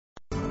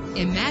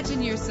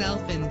Imagine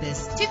yourself in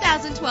this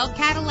 2012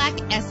 Cadillac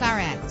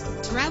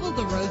SRX. Travel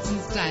the roads in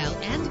style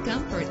and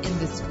comfort in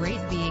this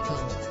great vehicle.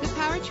 The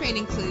powertrain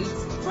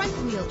includes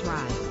front-wheel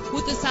drive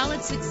with a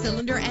solid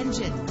 6-cylinder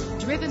engine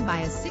driven by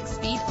a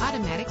 6-speed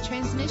automatic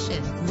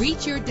transmission.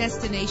 Reach your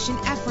destination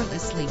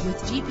effortlessly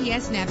with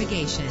GPS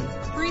navigation.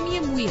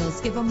 Premium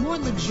wheels give a more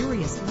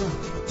luxurious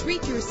look.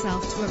 Treat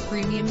yourself to a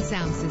premium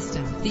sound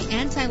system. The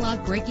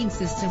anti-lock braking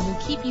system will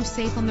keep you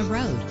safe on the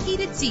road.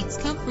 Heated seats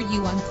comfort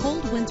you on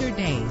cold winter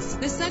days.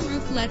 The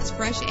sunroof lets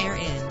fresh air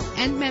in,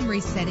 and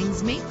memory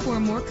settings make for a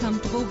more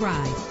comfortable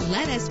ride.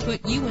 Let us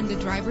put you in the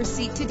driver's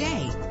seat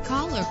today.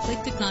 Call or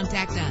click to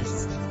contact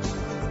us.